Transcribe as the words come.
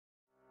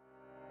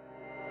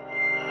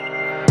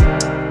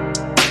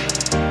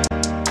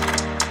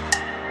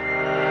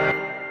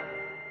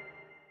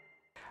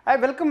I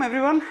welcome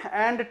everyone,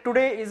 and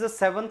today is the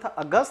 7th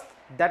August.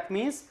 That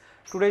means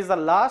today is the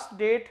last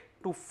date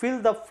to fill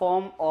the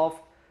form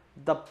of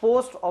the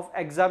post of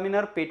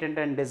Examiner Patent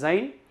and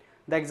Design.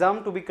 The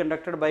exam to be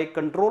conducted by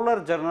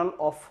Controller General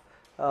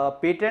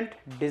of Patent,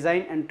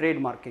 Design and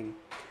Trademarking.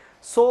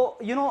 So,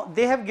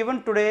 they have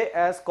given today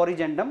as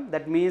corrigendum,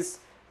 that means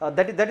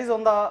that is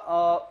on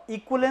the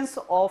equivalence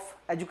of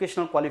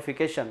educational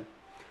qualification.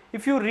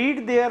 If you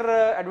read their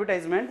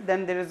advertisement,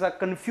 then there is a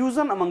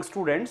confusion among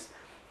students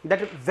that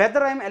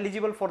whether I am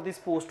eligible for this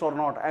post or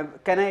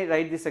not, can I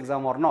write this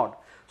exam or not.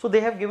 So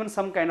they have given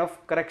some kind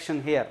of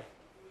correction here,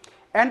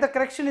 and the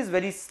correction is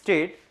very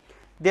straight.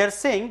 They are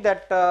saying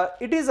that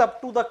it is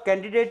up to the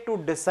candidate to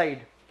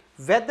decide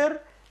whether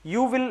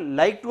you will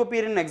like to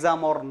appear in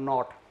exam or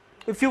not.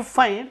 If you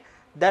find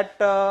that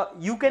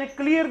you can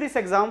clear this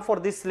exam for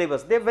this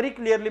syllabus, they very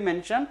clearly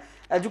mention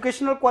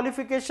educational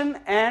qualification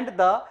and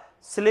the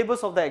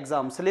syllabus of the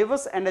exam.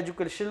 Syllabus and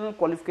educational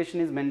qualification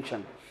is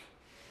mentioned.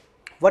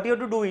 What you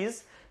have to do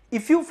is,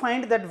 if you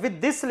find that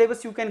with this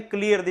syllabus you can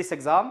clear this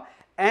exam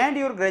and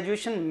your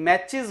graduation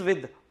matches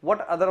with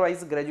what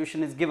otherwise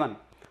graduation is given.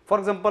 For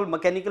example,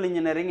 mechanical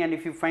engineering, and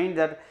if you find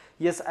that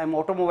yes, I am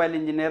automobile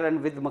engineer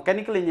and with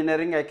mechanical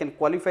engineering I can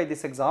qualify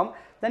this exam,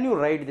 then you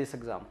write this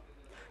exam.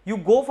 You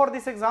go for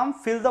this exam,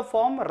 fill the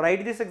form,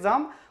 write this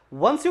exam.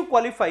 Once you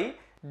qualify,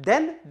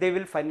 then they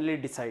will finally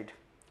decide,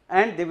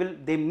 and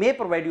they may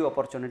provide you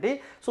opportunity.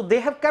 So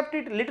they have kept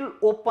it little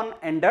open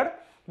ended,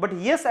 but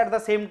yes, at the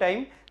same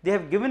time they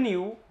have given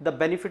you the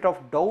benefit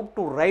of doubt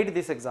to write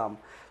this exam.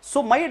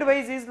 So my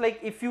advice is, like,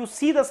 if you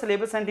see the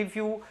syllabus and if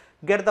you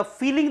get the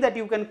feeling that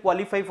you can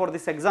qualify for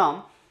this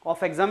exam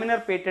of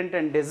Examiner Patent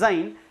and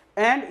Design,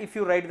 and if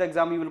you write the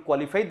exam you will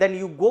qualify, then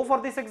you go for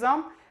this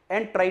exam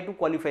and try to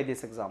qualify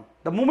this exam.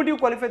 The moment you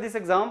qualify this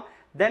exam,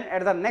 then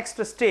at the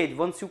next stage,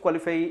 once you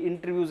qualify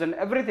interviews and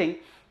everything,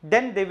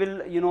 then they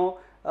will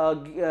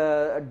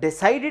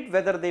decide it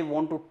whether they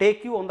want to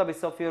take you on the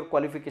basis of your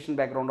qualification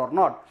background or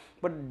not.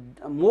 But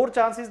more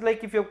chances,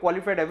 like if you have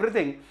qualified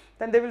everything,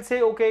 then they will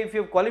say, okay, if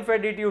you have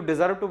qualified it, you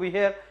deserve to be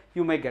here,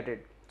 you may get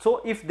it.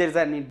 So if there is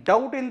any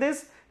doubt in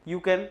this, you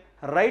can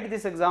write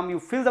this exam, you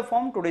fill the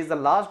form, today is the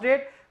last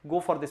date, go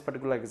for this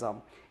particular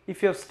exam.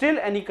 If you have still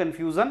any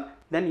confusion,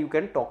 then you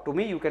can talk to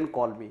me, you can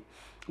call me.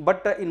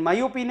 But in my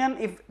opinion,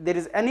 if there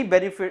is any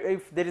benefit,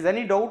 if there is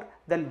any doubt,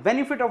 then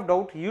benefit of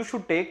doubt you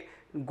should take.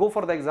 Go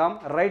for the exam,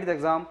 write the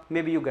exam,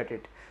 maybe you get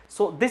it.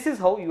 So this is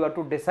how you have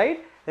to decide.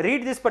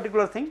 Read this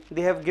particular thing,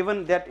 they have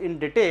given that in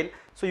detail,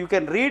 so you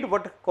can read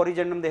what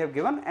corrigendum they have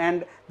given,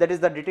 and that is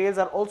the details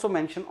are also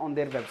mentioned on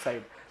their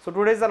website. So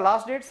today is the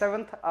last date,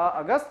 7th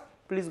August.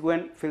 Please go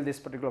and fill this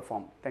particular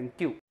form. Thank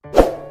you.